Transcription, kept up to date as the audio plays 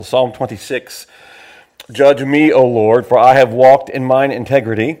Psalm 26, Judge me, O Lord, for I have walked in mine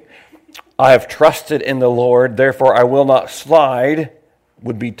integrity. I have trusted in the Lord, therefore I will not slide,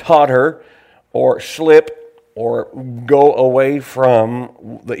 would be totter, or slip, or go away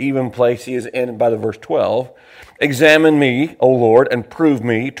from the even place he is in by the verse 12. Examine me, O Lord, and prove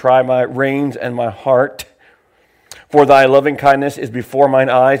me. Try my reins and my heart. For thy loving kindness is before mine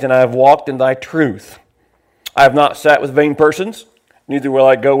eyes, and I have walked in thy truth. I have not sat with vain persons, neither will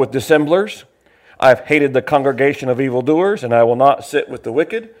I go with dissemblers. I have hated the congregation of evildoers, and I will not sit with the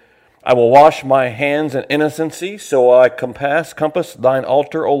wicked. I will wash my hands in innocency, so I compass thine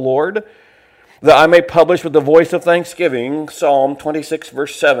altar, O Lord, that I may publish with the voice of thanksgiving, Psalm 26,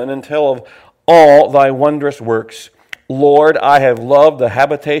 verse 7, and tell of all thy wondrous works. Lord, I have loved the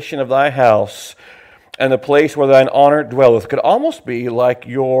habitation of thy house, and the place where thine honor dwelleth. Could almost be like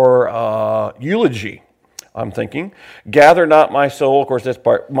your eulogy, I'm thinking. Gather not my soul, of course this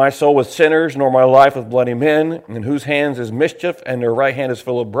part, my soul with sinners, nor my life with bloody men, in whose hands is mischief, and their right hand is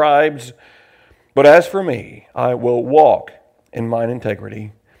full of bribes. But as for me, I will walk in mine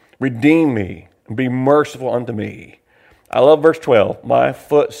integrity. Redeem me, and be merciful unto me. I love verse 12. My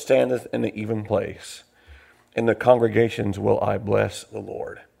foot standeth in the even place. In the congregations will I bless the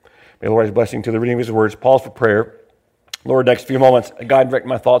Lord. May the Lord his blessing to the reading of his words. Pause for prayer. Lord, next few moments, guide and direct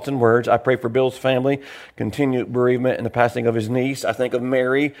my thoughts and words. I pray for Bill's family, continued bereavement and the passing of his niece. I think of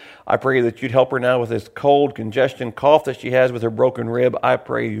Mary. I pray that you'd help her now with this cold, congestion, cough that she has with her broken rib. I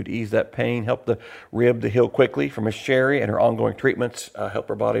pray you'd ease that pain, help the rib to heal quickly for Miss Sherry and her ongoing treatments, help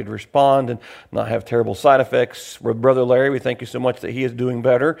her body to respond and not have terrible side effects. For Brother Larry, we thank you so much that he is doing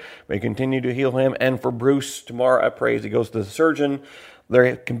better. May continue to heal him. And for Bruce, tomorrow I pray as he goes to the surgeon,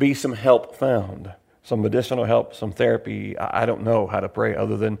 there can be some help found. Some medicinal help, some therapy. I don't know how to pray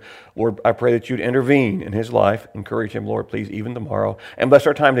other than, Lord, I pray that you'd intervene in his life. Encourage him, Lord, please, even tomorrow. And bless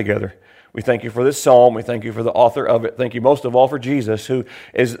our time together. We thank you for this psalm. We thank you for the author of it. Thank you most of all for Jesus, who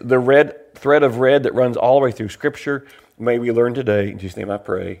is the red thread of red that runs all the way through Scripture. May we learn today. In Jesus' name I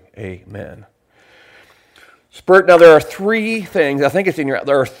pray. Amen. Now there are three things, I think it's in your,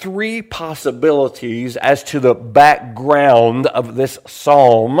 there are three possibilities as to the background of this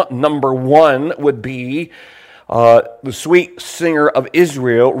psalm. Number one would be the sweet singer of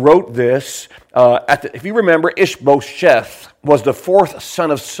Israel wrote this. If you remember, Ishbosheth was the fourth son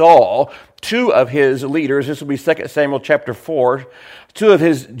of Saul. Two of his leaders, this will be 2 Samuel chapter 4, two of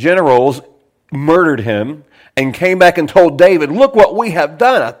his generals murdered him. And came back and told David, look what we have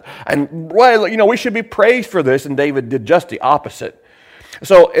done. And, well, we should be praised for this. And David did just the opposite.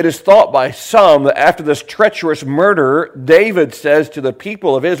 So it is thought by some that after this treacherous murder, David says to the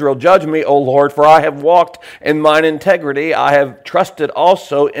people of Israel, judge me, O Lord, for I have walked in mine integrity. I have trusted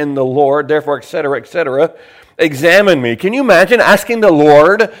also in the Lord. Therefore, etc., etc. Examine me. Can you imagine asking the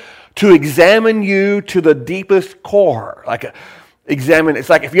Lord to examine you to the deepest core? Examine. It's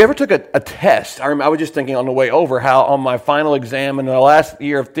like if you ever took a test. I was just thinking on the way over how on my final exam in the last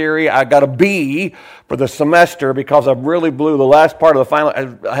year of theory, I got a B for the semester because I really blew the last part of the final.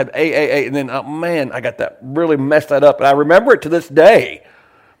 I had A, and then, I got that, really messed that up. And I remember it to this day.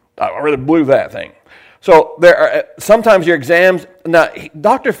 I really blew that thing. So there are sometimes your exams. Now,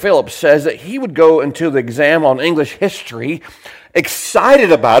 Dr. Phillips says that he would go into the exam on English history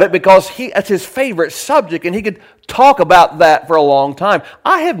excited about it because that's his favorite subject and he could talk about that for a long time.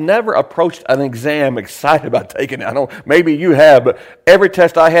 I have never approached an exam excited about taking it. I know maybe you have, but every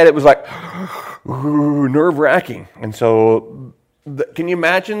test I had, it was like nerve-wracking. And so can you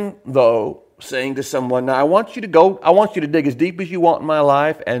imagine, though, saying to someone, now I want you to dig as deep as you want in my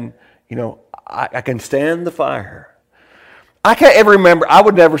life and, I can stand the fire. I can't ever remember. I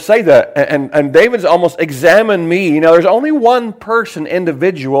would never say that. And David's almost examined me. There's only one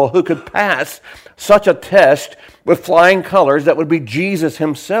individual who could pass such a test with flying colors. That would be Jesus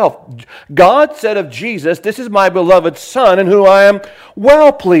himself. God said of Jesus, this is my beloved Son in whom I am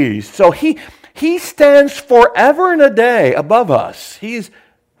well pleased. So he stands forever and a day above us. He's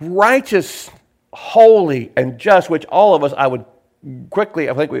righteous, holy, and just, which all of us, I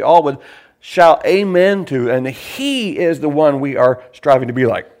think we all would shout amen to, and he is the one we are striving to be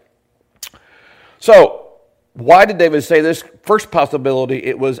like. So, why did David say this? First possibility,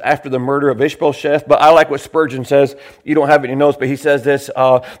 it was after the murder of Ishbosheth, but I like what Spurgeon says. You don't have it in your notes, but he says this,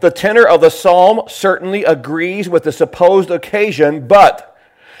 the tenor of the psalm certainly agrees with the supposed occasion, but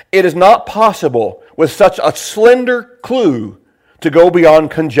it is not possible with such a slender clue to go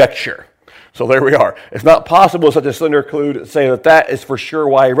beyond conjecture. So there we are. It's not possible such a slender clue to say that is for sure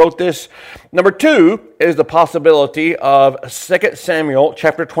why he wrote this. Number two is the possibility of 2 Samuel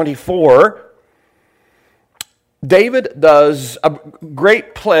chapter 24. David does a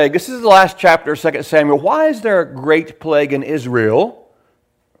great plague. This is the last chapter of 2 Samuel. Why is there a great plague in Israel?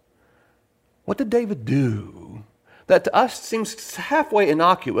 What did David do that to us seems halfway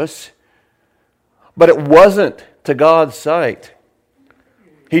innocuous, but it wasn't to God's sight?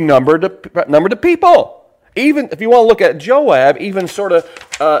 He numbered the people. Even if you want to look at Joab, even sort of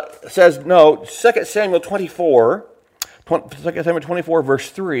says, no, 2 Samuel 24, 2 Samuel 24, verse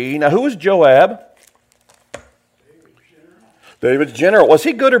 3. Now, who was Joab? David's general. Was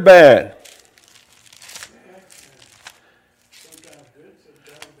he good or bad?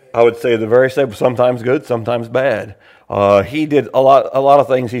 I would say the very same. Sometimes good, sometimes bad. He did a lot of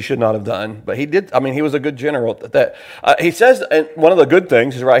things he should not have done, but he did. I mean, he was a good general at that. He says, and one of the good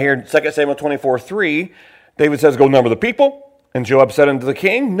things is right here in 2 Samuel 24:3. David says, "Go number the people." And Joab said unto the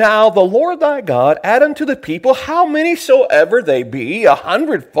king, "Now the Lord thy God add unto the people how many soever they be,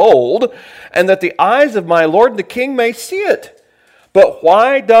 100-fold, and that the eyes of my lord the king may see it. But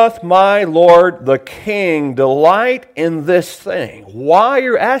why doth my lord the king delight in this thing?" Why,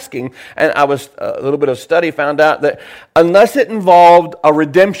 you're asking? And I was, a little bit of study found out that unless it involved a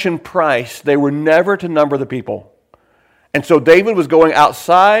redemption price, they were never to number the people. And so David was going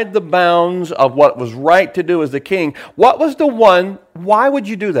outside the bounds of what was right to do as the king. What was the one, why would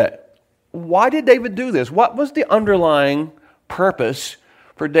you do that? Why did David do this? What was the underlying purpose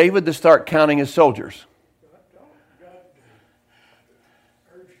for David to start counting his soldiers?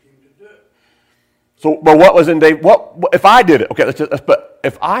 So, but what was in David? What if I did it? Okay, but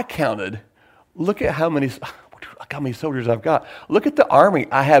if I counted, look at how many soldiers I've got. Look at the army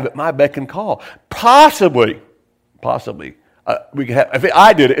I have at my beck and call. Possibly, we could have. If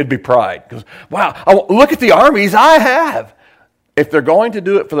I did it, it'd be pride. Because wow, look at the armies I have. If they're going to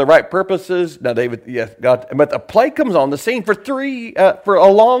do it for the right purposes, now David, yes, God. But the plague comes on the scene for a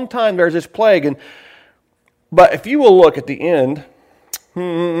long time. There's this plague, but if you will look at the end.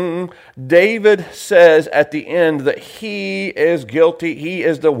 David says at the end that he is guilty. He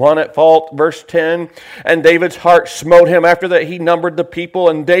is the one at fault. Verse 10, and David's heart smote him. After that he numbered the people.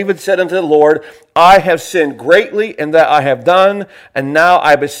 And David said unto the Lord, I have sinned greatly in that I have done. And now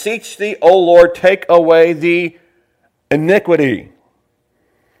I beseech thee, O Lord, take away the iniquity.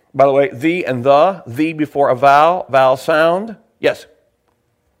 By the way, thee and thee before a vowel sound. Yes.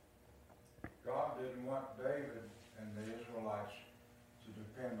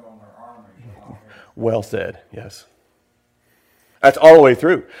 Well said, yes. That's all the way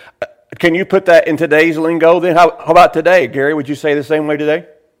through. Can you put that in today's lingo then? How about today? Gary, would you say the same way today?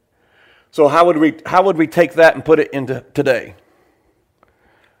 So how would we take that and put it into today?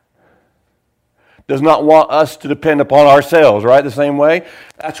 Does not want us to depend upon ourselves, right? The same way.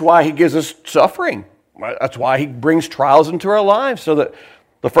 That's why he gives us suffering. That's why he brings trials into our lives, so that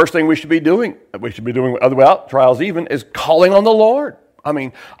the first thing we should be doing without trials even, is calling on the Lord. I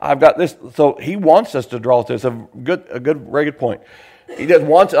mean, I've got this. So he wants us to draw to this. Very good point. He just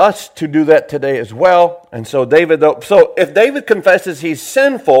wants us to do that today as well. And so if David confesses he's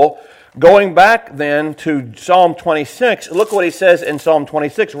sinful, going back then to Psalm 26, look what he says in Psalm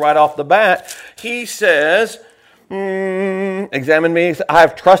 26 right off the bat. He says, examine me, I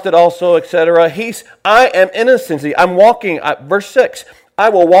have trusted also, etc. I am innocency. I'm walking, verse 6, I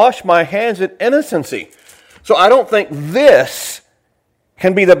will wash my hands in innocency. So I don't think this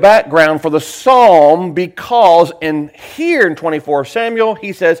can be the background for the psalm, because here in 24 Samuel,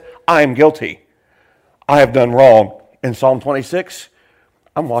 he says, I am guilty. I have done wrong. In Psalm 26,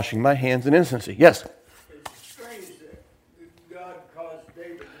 I'm washing my hands in innocency. Yes? It's strange that God caused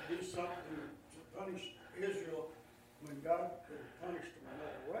David to do something to punish Israel when God could have punished them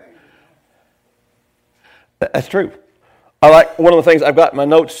another way. That's true. I like one of the things I've got in my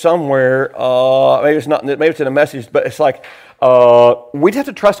notes somewhere. Maybe it's in a message, but it's like we have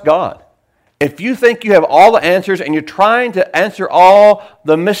to trust God. If you think you have all the answers and you're trying to answer all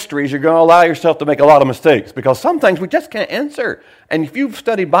the mysteries, you're going to allow yourself to make a lot of mistakes, because some things we just can't answer. And if you've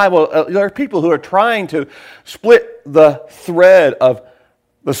studied Bible, there are people who are trying to split the thread of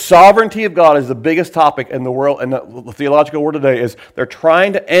the sovereignty of God is the biggest topic in the world, and the theological world today is they're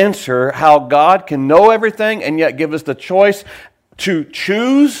trying to answer how God can know everything and yet give us the choice to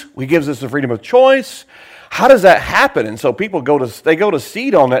choose. He gives us the freedom of choice. How does that happen? And so people go to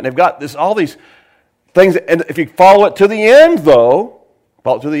seed on that, and they've got all these things. And if you follow it to the end,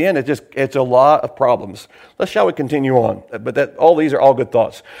 it's a lot of problems. Shall we continue on? But all these are all good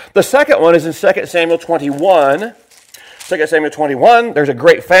thoughts. The second one is in 2 Samuel 21. 2 Samuel 21, there's a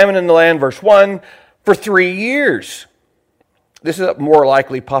great famine in the land, verse 1, for 3 years. This is a more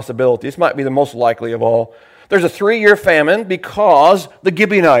likely possibility. This might be the most likely of all. There's a 3-year famine because the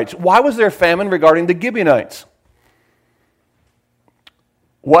Gibeonites. Why was there a famine regarding the Gibeonites?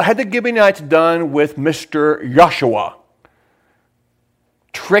 What had the Gibeonites done with Mr. Joshua?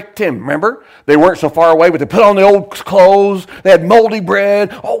 Tricked him, remember? They weren't so far away, but they put on the old clothes. They had moldy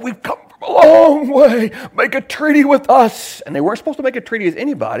bread. Oh, we've come from a long way. Make a treaty with us. And they weren't supposed to make a treaty with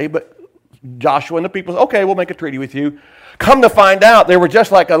anybody, but Joshua and the people said, okay, we'll make a treaty with you. Come to find out, they were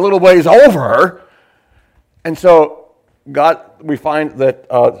just like a little ways over. And so we find that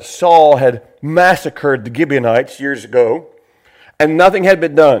Saul had massacred the Gibeonites years ago, and nothing had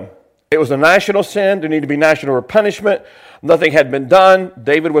been done. It was a national sin. There needed to be national punishment. Nothing had been done.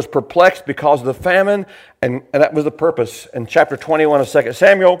 David was perplexed because of the famine, and that was the purpose. In chapter 21 of 2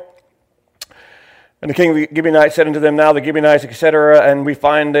 Samuel, and the king of the Gibeonites said unto them, now the Gibeonites, etc. And we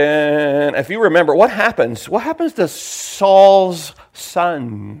find in, if you remember, what happens? What happens to Saul's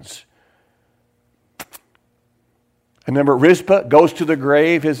sons? And remember, Rizpah goes to the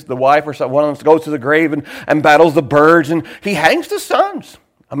grave, the wife or one of them goes to the grave and battles the birds, and he hangs the sons.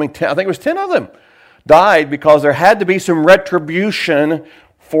 I think it was 10 of them died because there had to be some retribution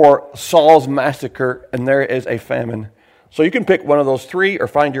for Saul's massacre, and there is a famine. So you can pick one of those three or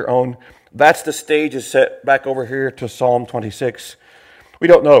find your own. That's the stage is set back over here to Psalm 26. We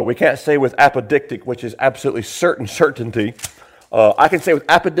don't know. We can't say with apodictic, which is absolutely certainty. I can say with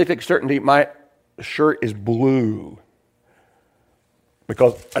apodictic certainty, my shirt is blue.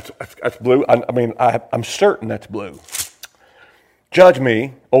 Because that's blue. I'm certain that's blue. Judge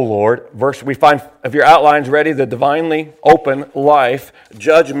me, O Lord. Verse, we find, if your outline's ready, the divinely open life.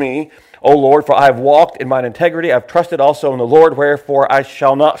 Judge me, O Lord, for I have walked in mine integrity. I have trusted also in the Lord, wherefore I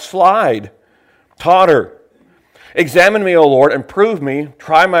shall not slide, totter. Examine me, O Lord, and prove me.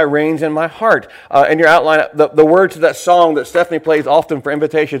 Try my reins and my heart. In your outline, the words of that song that Stephanie plays often for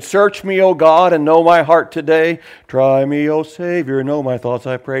invitation. Search me, O God, and know my heart today. Try me, O Savior, know my thoughts,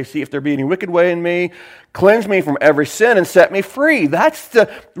 I pray. See if there be any wicked way in me. Cleanse me from every sin and set me free. That's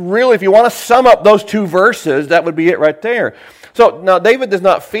really, if you want to sum up those two verses, that would be it right there. So now David does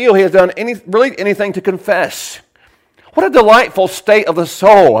not feel he has done anything to confess. What a delightful state of the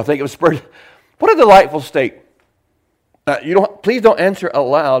soul. I think it was what a delightful state. Please don't answer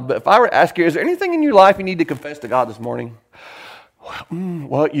aloud, but if I were to ask you, is there anything in your life you need to confess to God this morning?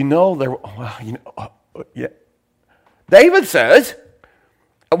 Yeah. David says,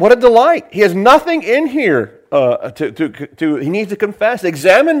 what a delight. He has nothing in here he needs to confess.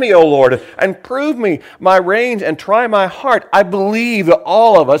 Examine me, O Lord, and prove me my reins and try my heart. I believe that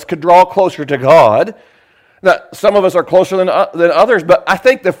all of us could draw closer to God. Now, some of us are closer than others, but I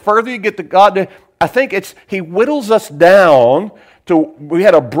think the further you get to God, I think he whittles us down to, we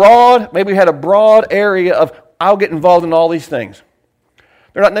had a broad area of, I'll get involved in all these things.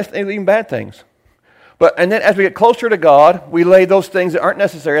 They're not necessarily even bad things. And then as we get closer to God, we lay those things that aren't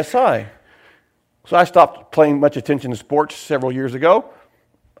necessary aside. So I stopped paying much attention to sports several years ago.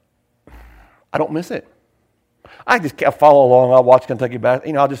 I don't miss it. I follow along. I'll watch Kentucky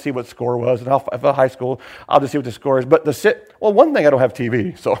basketball. I'll just see what the score was. And if I'm high school, I'll just see what the score is. But one thing, I don't have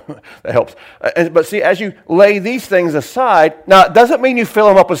TV, so that helps. But see, as you lay these things aside, now it doesn't mean you fill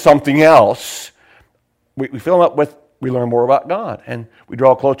them up with something else. We fill them up with, we learn more about God, and we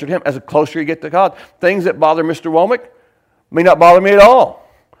draw closer to Him. As the closer you get to God, things that bother Mr. Womack may not bother me at all.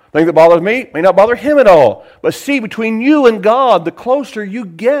 Things that bother me may not bother him at all. But see, between you and God, the closer you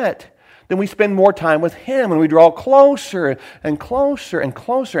get, then we spend more time with Him, and we draw closer and closer and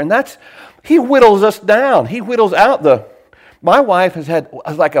closer. And He whittles us down. He whittles out my wife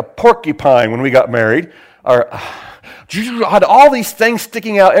was like a porcupine when we got married. Had all these things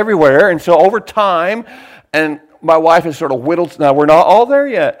sticking out everywhere. And so over time, and my wife has sort of whittled. Now, we're not all there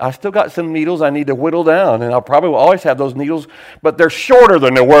yet. I still got some needles I need to whittle down, and I probably will always have those needles, but they're shorter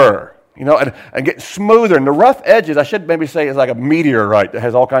than they were. And get smoother. And the rough edges, I should maybe say, is like a meteorite that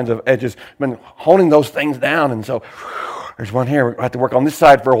has all kinds of edges. I've been honing those things down. And so there's one here. We have to work on this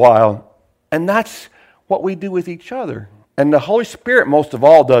side for a while. And that's what we do with each other. And the Holy Spirit, most of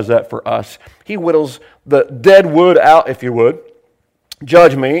all, does that for us. He whittles the dead wood out, if you would.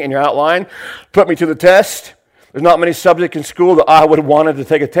 Judge me in your outline. Put me to the test. There's not many subjects in school that I would have wanted to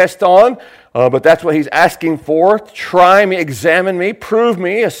take a test on, but that's what he's asking for. Try me, examine me, prove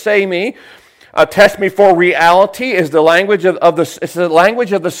me, assay me, test me for reality is the language of the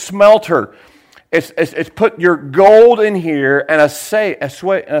language of the smelter. It's put your gold in here and assay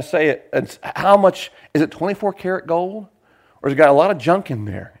it. It's how much is it? 24 karat gold? Or has it got a lot of junk in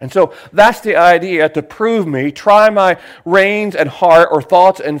there? And so that's the idea, to prove me, try my reins and heart or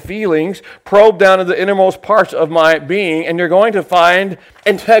thoughts and feelings, probe down to the innermost parts of my being, and you're going to find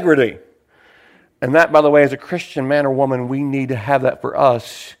integrity. And that, by the way, as a Christian man or woman, we need to have that for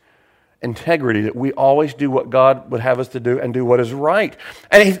us integrity, that we always do what God would have us to do and do what is right.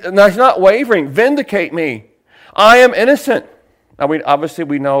 And he's not wavering. Vindicate me. I am innocent. I mean, obviously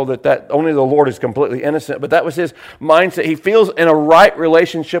we know that only the Lord is completely innocent, but that was his mindset. He feels in a right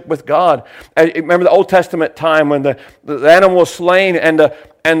relationship with God. And remember the Old Testament time when the animal was slain and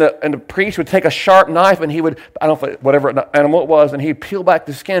the priest would take a sharp knife and he would, I don't know, whatever animal it was, and he'd peel back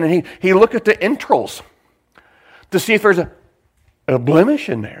the skin and he'd look at the entrails to see if there's a blemish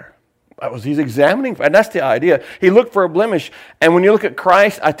in there. He's examining, and that's the idea. He looked for a blemish. And when you look at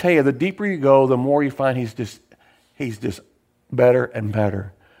Christ, I tell you, the deeper you go, the more you find he's just better and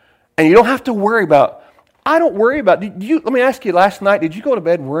better. And you don't have to worry about, let me ask you, last night, did you go to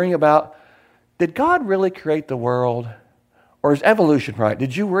bed worrying about, did God really create the world? Or is evolution right?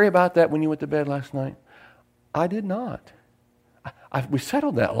 Did you worry about that when you went to bed last night? I did not. We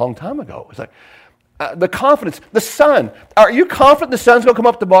settled that a long time ago. It's like, the confidence, the sun. Are you confident the sun's going to come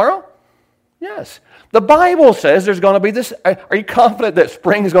up tomorrow? Yes. The Bible says there's going to be this. Are you confident that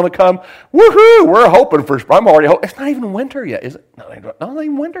spring is going to come? Woohoo! We're hoping for spring. I'm already hoping. It's not even winter yet, is it? Not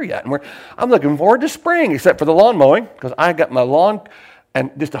even winter yet. And I'm looking forward to spring, except for the lawn mowing, because I got my lawn, and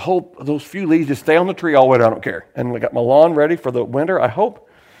just those few leaves just stay on the tree all winter. I don't care. And we got my lawn ready for the winter, I hope.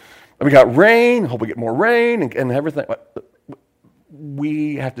 And we got rain. I hope we get more rain and everything.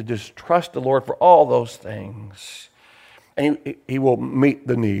 We have to just trust the Lord for all those things. And he will meet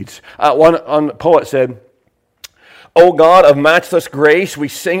the needs. One poet said, O God of matchless grace, we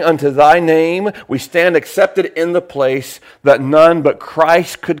sing unto thy name. We stand accepted in the place that none but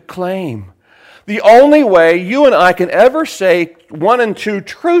Christ could claim. The only way you and I can ever say 1 and 2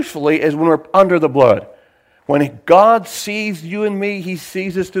 truthfully is when we're under the blood. When God sees you and me, he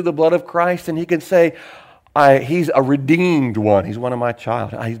sees us through the blood of Christ, and he can say, he's a redeemed one. He's one of my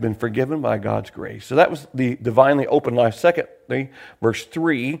child. He's been forgiven by God's grace. So that was the divinely open life. Secondly, verse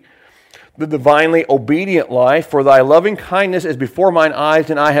 3, the divinely obedient life. For thy loving kindness is before mine eyes,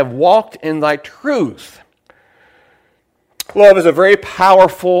 and I have walked in thy truth. Love is a very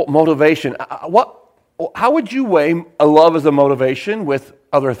powerful motivation. How would you weigh a love as a motivation with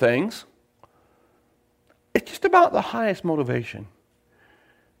other things? It's just about the highest motivation.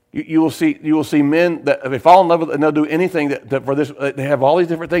 You will see men that if they fall in love with, and they'll do anything that for this. They have all these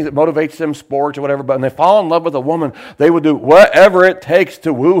different things that motivates them, sports or whatever. But when they fall in love with a woman, they will do whatever it takes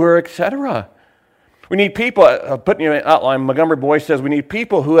to woo her, etc. We need people. Putting you in an outline, Montgomery Boyce says we need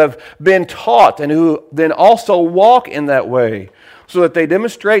people who have been taught and who then also walk in that way, so that they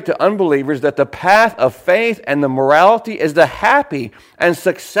demonstrate to unbelievers that the path of faith and the morality is the happy and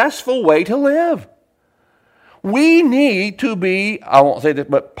successful way to live. We need to be, I won't say this,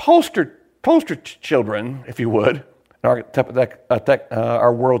 but poster children, if you would, in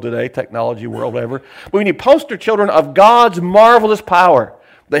our world today, technology world, whatever. But we need poster children of God's marvelous power,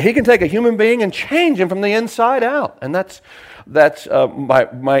 that he can take a human being and change him from the inside out. And that's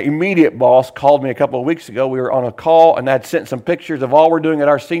my immediate boss called me a couple of weeks ago. We were on a call, and I'd sent some pictures of all we're doing at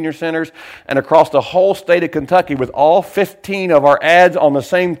our senior centers and across the whole state of Kentucky with all 15 of our ads on the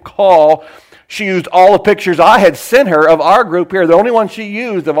same call. She used all the pictures I had sent her of our group here, the only one she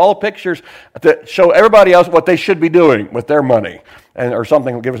used of all the pictures that show everybody else what they should be doing with their money or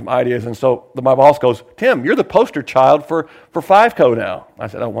something to give us some ideas. And so my boss goes, Tim, you're the poster child for FiveCo now. I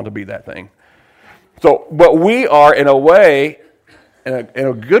said, I don't want to be that thing. So, but we are in a way, in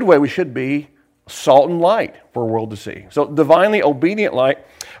a good way, we should be salt and light for a world to see. So divinely obedient light.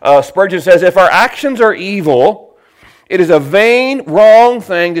 Spurgeon says, if our actions are evil, it is a vain, wrong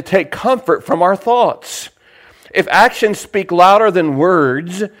thing to take comfort from our thoughts. If actions speak louder than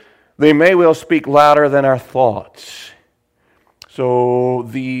words, they may well speak louder than our thoughts. So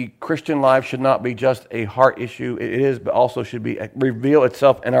the Christian life should not be just a heart issue. It is, but also should be reveal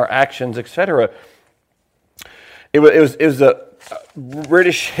itself in our actions, etc. It was a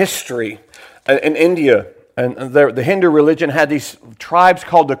British history in India. And the Hindu religion had these tribes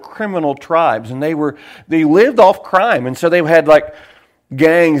called the criminal tribes, and they lived off crime, and so they had like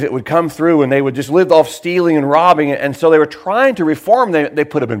gangs that would come through, and they would just live off stealing and robbing, and so they were trying to reform. They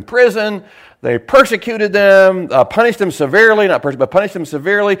put them in prison, they persecuted them, punished them severely, but punished them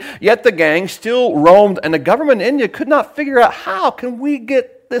severely. Yet the gang still roamed, and the government in India could not figure out how can we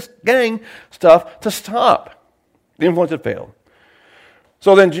get this gang stuff to stop. The influence had failed.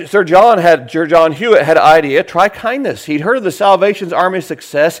 So then Sir John Hewitt had an idea, try kindness. He'd heard of the Salvation Army's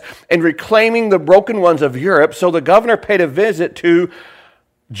success in reclaiming the broken ones of Europe, so the governor paid a visit to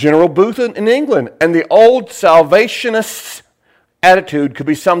General Booth in England. And the old Salvationist attitude could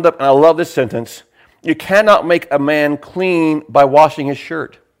be summed up, and I love this sentence, you cannot make a man clean by washing his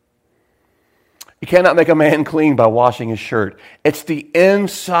shirt. You cannot make a man clean by washing his shirt. It's the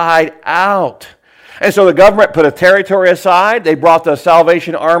inside out. And so the government put a territory aside. They brought the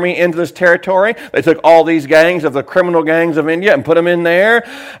Salvation Army into this territory. They took all these gangs of the criminal gangs of India and put them in there.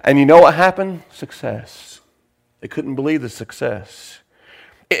 And you know what happened? Success. They couldn't believe the success.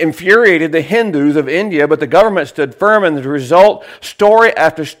 It infuriated the Hindus of India, but the government stood firm, and the result, story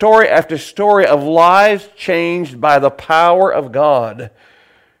after story after story of lives changed by the power of God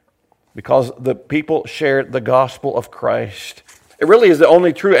because the people shared the gospel of Christ. It really is the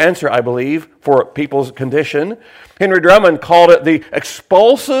only true answer, I believe, for people's condition. Henry Drummond called it the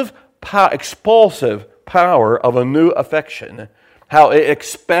expulsive power of a new affection, how it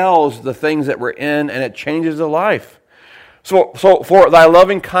expels the things that we're in and it changes the life. So for thy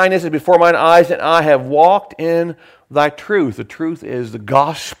loving kindness is before mine eyes, and I have walked in thy truth. The truth is the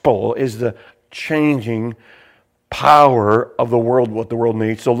gospel, is the changing power of the world, what the world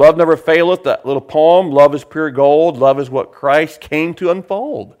needs. So love never faileth, that little poem, love is pure gold, love is what Christ came to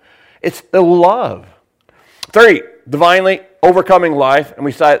unfold. It's the love. 3, divinely overcoming life, and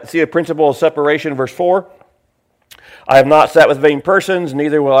we see a principle of separation, verse 4. I have not sat with vain persons,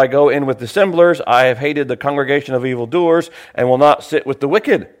 neither will I go in with dissemblers. I have hated the congregation of evildoers, and will not sit with the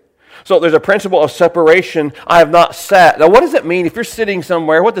wicked. So there's a principle of separation. I have not sat. Now what does it mean? If you're sitting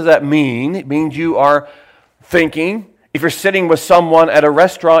somewhere, what does that mean? It means you are thinking. If you're sitting with someone at a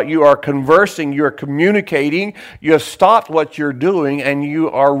restaurant, you are conversing, you are communicating, you have stopped what you're doing, and you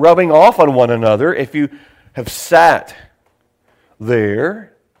are rubbing off on one another. If you have sat there,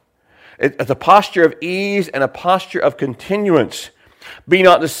 it's a posture of ease and a posture of continuance. Be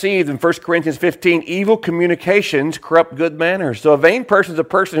not deceived, in 1 Corinthians 15, evil communications corrupt good manners. So a vain person is a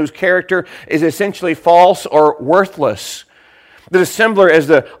person whose character is essentially false or worthless. The dissembler is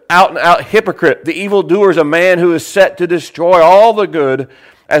the out-and-out hypocrite. The evildoer is a man who is set to destroy all the good,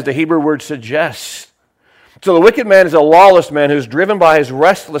 as the Hebrew word suggests. So the wicked man is a lawless man who is driven by his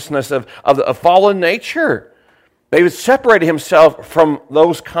restlessness of fallen nature. David separated himself from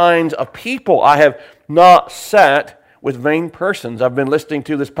those kinds of people. I have not sat with vain persons. I've been listening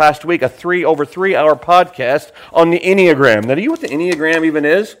to this past week a over 3-hour podcast on the Enneagram. Now, do you know what the Enneagram even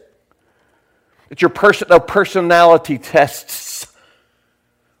is? It's your personality tests.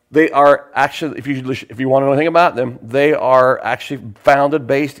 They are actually, if you want to know anything about them, they are actually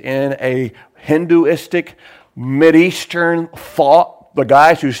based in a Hinduistic, Mideastern thought. The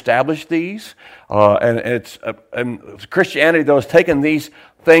guys who established these, and Christianity, though, has taken these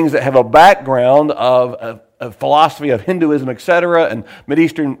things that have a background of philosophy of Hinduism, etc., and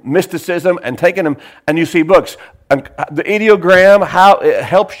Mideastern mysticism, and taken them, and you see books. And the Enneagram, how it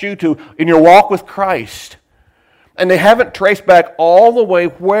helps you in your walk with Christ. And they haven't traced back all the way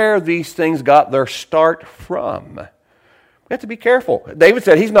where these things got their start from. We have to be careful. David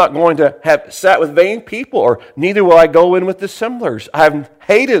said he's not going to have sat with vain people, or neither will I go in with dissemblers. I have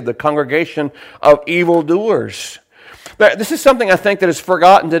hated the congregation of evildoers. This is something I think that is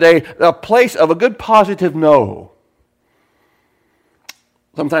forgotten today, a place of a good positive no.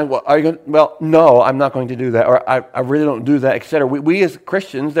 Sometimes, no, I'm not going to do that, or I really don't do that, etc. We as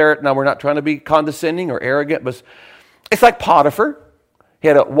Christians, now we're not trying to be condescending or arrogant, but it's like Potiphar. He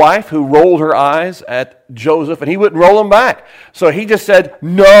had a wife who rolled her eyes at Joseph, and he wouldn't roll them back. So he just said,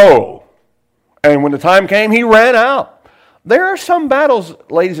 no. And when the time came, he ran out. There are some battles,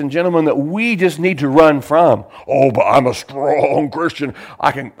 ladies and gentlemen, that we just need to run from. Oh, but I'm a strong Christian.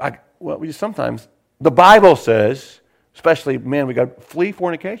 Sometimes the Bible says, especially men, we got to flee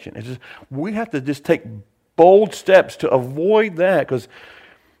fornication. It's just, we have to just take bold steps to avoid that, because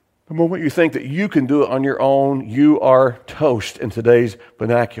the moment you think that you can do it on your own, you are toast in today's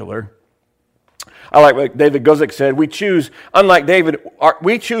vernacular. I like what David Guzik said. Unlike David,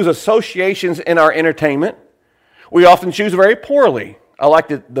 we choose associations in our entertainment. We often choose very poorly. I like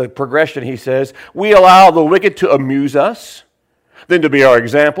the progression, he says. We allow the wicked to amuse us, then to be our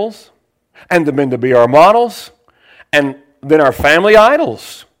examples, and then to be our models, and then our family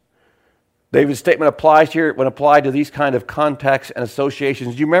idols. David's statement applies here when applied to these kind of contacts and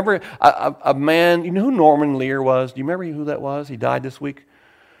associations. Do you remember a man, you know who Norman Lear was? Do you remember who that was? He died this week.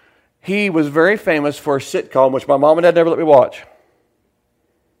 He was very famous for a sitcom, which my mom and dad never let me watch.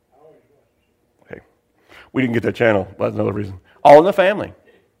 Okay. We didn't get that channel. That's another reason. All in the Family.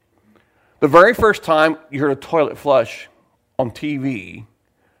 The very first time you heard a toilet flush on TV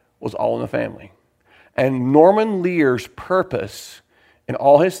was All in the Family. And Norman Lear's purpose in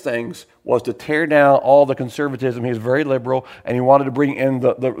all his things was to tear down all the conservatism. He was very liberal, and he wanted to bring in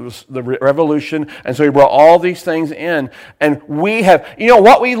the revolution, and so he brought all these things in. And we have,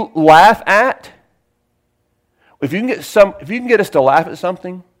 what we laugh at? If you can get us to laugh at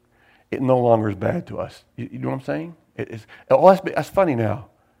something, it no longer is bad to us. You know what I'm saying? That's funny now.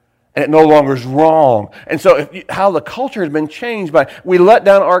 And it no longer is wrong. And so how the culture has been changed by, we let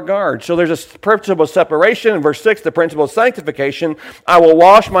down our guard. So there's a principle of separation. In verse 6, the principle of sanctification. I will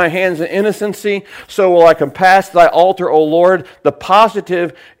wash my hands in innocency, so will I compass thy altar, O Lord. The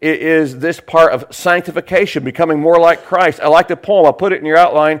positive is this part of sanctification, becoming more like Christ. I like the poem. I'll put it in your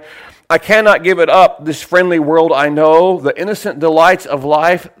outline. I cannot give it up, this friendly world I know, the innocent delights of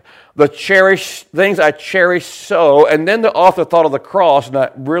life, the cherished things I cherish so. And then the author thought of the cross,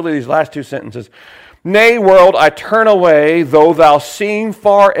 and really these last two sentences. Nay, world, I turn away, though thou seem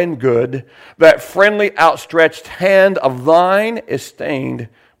far and good. That friendly outstretched hand of thine is stained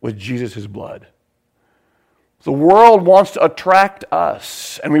with Jesus' blood. The world wants to attract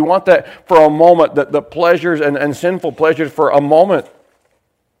us, and we want that for a moment, the pleasures and sinful pleasures for a moment.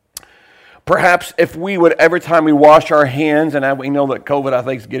 Perhaps if we would, every time we wash our hands, and we know that COVID, I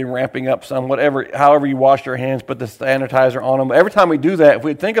think, is ramping up some, however you wash your hands, put the sanitizer on them. Every time we do that, if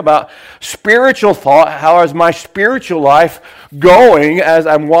we think about spiritual thought, how is my spiritual life going as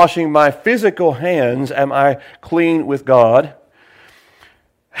I'm washing my physical hands? Am I clean with God?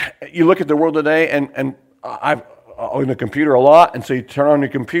 You look at the world today, and I'm on the computer a lot, and so you turn on your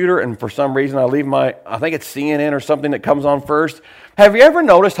computer, and for some reason I think it's CNN or something that comes on first. Have you ever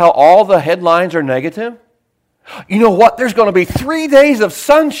noticed how all the headlines are negative? You know what? There's going to be 3 days of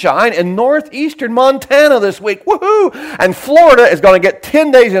sunshine in northeastern Montana this week. Woohoo! And Florida is going to get 10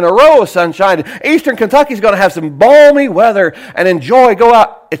 days in a row of sunshine. Eastern Kentucky is going to have some balmy weather and enjoy. Go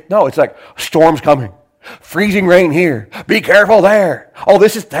out. It's like storm's coming. Freezing rain here. Be careful there. Oh,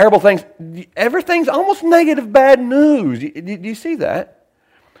 this is terrible things. Everything's almost negative, bad news. Do you see that?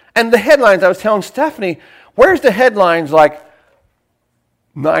 And the headlines, I was telling Stephanie, where's the headlines like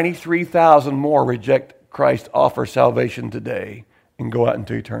 93,000 more reject Christ's offer of salvation today and go out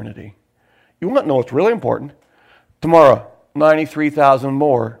into eternity? You want to know what's really important? Tomorrow, 93,000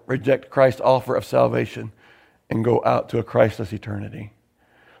 more reject Christ's offer of salvation and go out to a Christless eternity.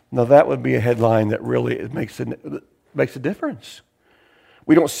 Now that would be a headline that really makes a difference.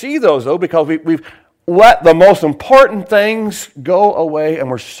 We don't see those though because we've let the most important things go away, and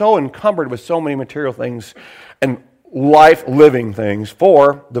we're so encumbered with so many material things and life-living things.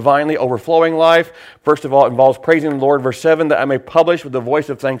 For divinely overflowing life, first of all, it involves praising the Lord. Verse 7, that I may publish with the voice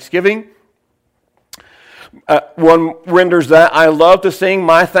of thanksgiving. One renders that, I love to sing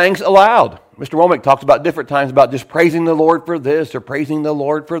my thanks aloud. Mr. Womack talks about different times about just praising the Lord for this or praising the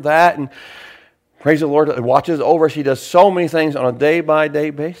Lord for that. And praise the Lord, watches over us. He does so many things on a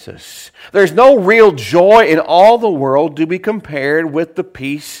day-by-day basis. There's no real joy in all the world to be compared with the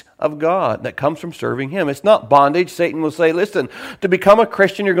peace of God that comes from serving Him. It's not bondage. Satan will say, listen, to become a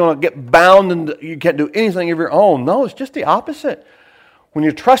Christian, you're going to get bound and you can't do anything of your own. No, it's just the opposite. When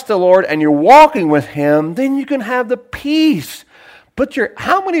you trust the Lord and you're walking with Him, then you can have the peace. But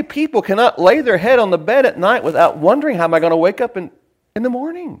how many people cannot lay their head on the bed at night without wondering, how am I going to wake up in the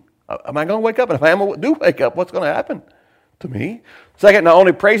morning? Am I going to wake up? And if I do wake up, what's going to happen to me? Second, not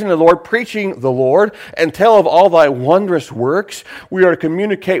only praising the Lord, preaching the Lord, and tell of all thy wondrous works. We are to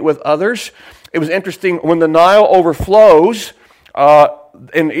communicate with others. It was interesting, when the Nile overflows,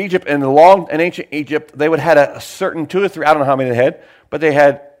 in Egypt, in ancient Egypt, they would have had a certain 2 or 3, I don't know how many they had, but they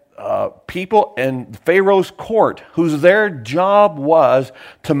had people in Pharaoh's court whose their job was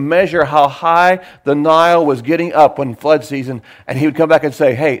to measure how high the Nile was getting up when flood season, and he would come back and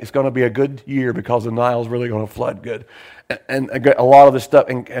say, hey, it's going to be a good year because the Nile's really going to flood good, and get a lot of this stuff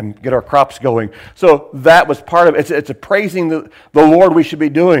and get our crops going. So that was part of it. It's a praising the Lord we should be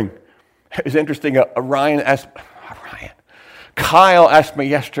doing. It's interesting, Kyle asked me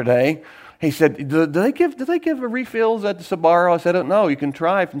yesterday. He said, "Do they give refills at the Sbarro?" I said, "Oh, no, you can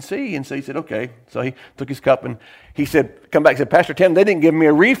try and see." And so he said, "Okay." So he took his cup and he said, "Come back." He said, "Pastor Tim, they didn't give me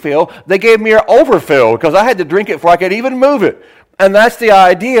a refill. They gave me an overfill because I had to drink it before I could even move it." And that's the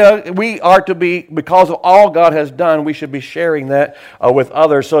idea. We are to be, because of all God has done, we should be sharing that with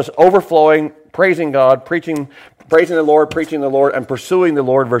others. So it's overflowing, praising God, praising the Lord, preaching the Lord, and pursuing the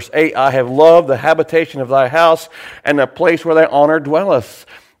Lord. Verse 8, I have loved the habitation of thy house and the place where thy honor dwelleth.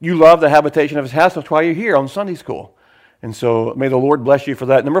 You love the habitation of His house. That's why you're here on Sunday school. And so may the Lord bless you for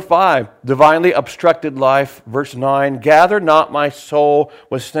that. Number 5, divinely obstructed life. Verse 9, gather not my soul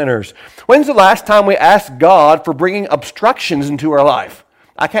with sinners. When's the last time we asked God for bringing obstructions into our life?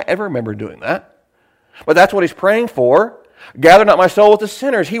 I can't ever remember doing that. But that's what He's praying for. Gather not my soul with the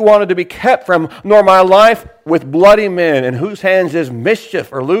sinners. He wanted to be kept from, nor my life with bloody men, in whose hands is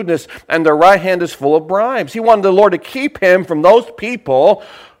mischief or lewdness, and their right hand is full of bribes. He wanted the Lord to keep him from those people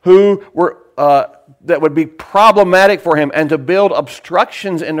who were that would be problematic for him and to build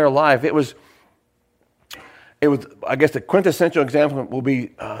obstructions in their life. It was, I guess the quintessential example will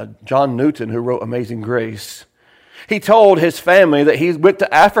be John Newton, who wrote Amazing Grace. He told his family that he went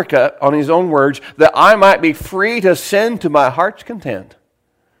to Africa, on his own words, that I might be free to sin to my heart's content.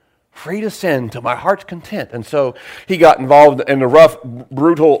 Free to sin to my heart's content. And so he got involved in the rough,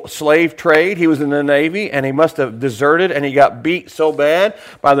 brutal slave trade. He was in the Navy, and he must have deserted, and he got beat so bad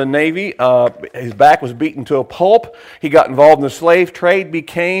by the Navy. His back was beaten to a pulp. He got involved in the slave trade,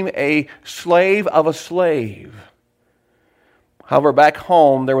 became a slave of a slave. However, back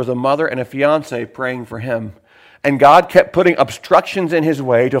home, there was a mother and a fiance praying for him. And God kept putting obstructions in his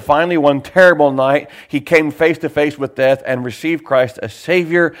way till finally one terrible night he came face to face with death and received Christ as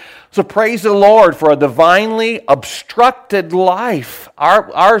Savior. So praise the Lord for a divinely obstructed life.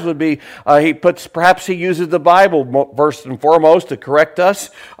 Ours would be, perhaps he uses the Bible first and foremost to correct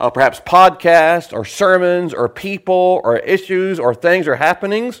us, perhaps podcasts or sermons or people or issues or things or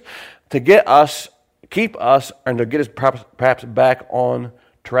happenings to get us, keep us, and to get us perhaps back on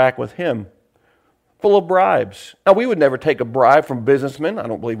track with him. Full of bribes. Now, we would never take a bribe from businessmen. I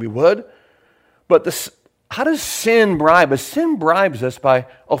don't believe we would. But how does sin bribe us? Sin bribes us by,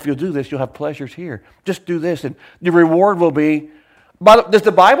 if you'll do this, you'll have pleasures here. Just do this, and the reward will be. But does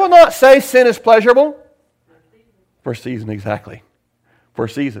the Bible not say sin is pleasurable? For a season, exactly. For a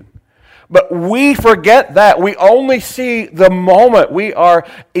season. But we forget that. We only see the moment. We are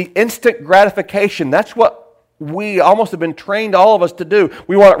instant gratification. That's what we almost have been trained, all of us, to do.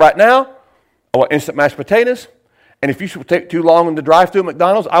 We want it right now. I want instant mashed potatoes. And if you should take too long in the drive-thru at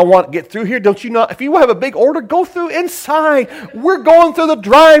McDonald's, I want to get through here. Don't you know? If you have a big order, go through inside. We're going through the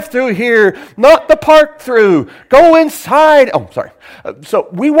drive-thru here, not the park-through. Go inside. Oh, sorry. So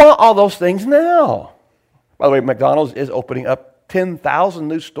we want all those things now. By the way, McDonald's is opening up 10,000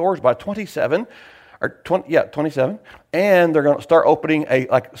 new stores by 27. And they're going to start opening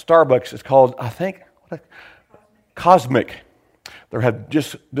like Starbucks. It's called, I think, Cosmic. They have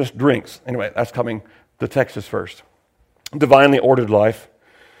just drinks. Anyway, that's coming to Texas first. Divinely ordered life.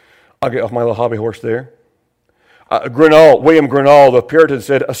 I'll get off my little hobby horse there. William Grinnell, the Puritan,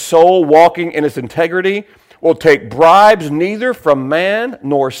 said, a soul walking in its integrity will take bribes neither from man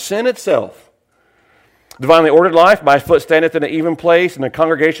nor sin itself. Divinely ordered life, my foot standeth in an even place, in the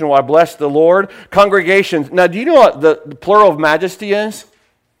congregation will I bless the Lord. Congregations. Now, do you know what the plural of majesty is?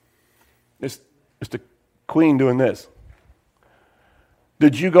 It's the queen doing this.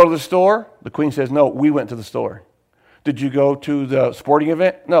 Did you go to the store? The queen says, no, we went to the store. Did you go to the sporting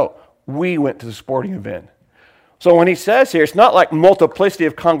event? No, we went to the sporting event. So when he says here, it's not like multiplicity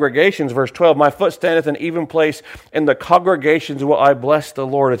of congregations, verse 12, my foot standeth in an even place, in the congregations will I bless the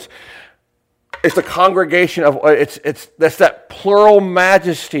Lord. It's the congregation of, that's that plural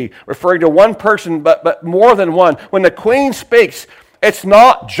majesty, referring to one person, but more than one. When the queen speaks, it's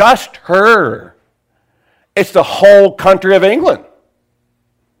not just her. It's the whole country of England.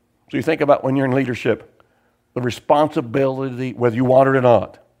 So you think about when you're in leadership, the responsibility, whether you want it or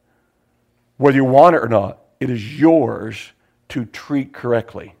not, it is yours to treat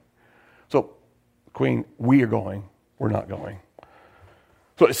correctly. So, Queen, we are going, we're not going.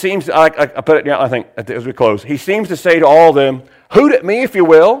 So it seems, I put it down, I think, as we close, he seems to say to all of them, hoot at me if you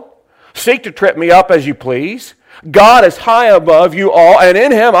will, seek to trip me up as you please. God is high above you all, and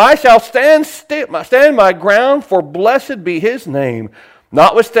in him I shall stand my ground, for blessed be his name.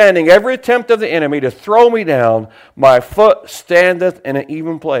 Notwithstanding every attempt of the enemy to throw me down, my foot standeth in an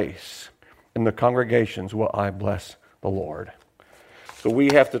even place. In the congregations will I bless the Lord. So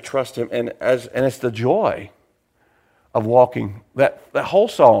we have to trust him, and it's the joy of walking. That whole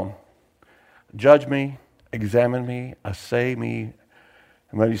psalm, judge me, examine me, assay me.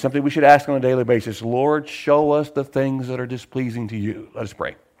 And maybe something we should ask on a daily basis, Lord, show us the things that are displeasing to you. Let us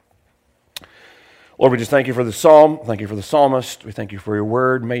pray. Lord, we just thank you for the psalm. Thank you for the psalmist. We thank you for your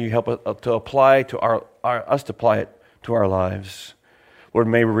word. May you help us to apply to us to apply it to our lives. Lord,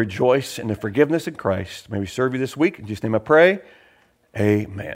 may we rejoice in the forgiveness in Christ. May we serve you this week. In Jesus' name I pray. Amen.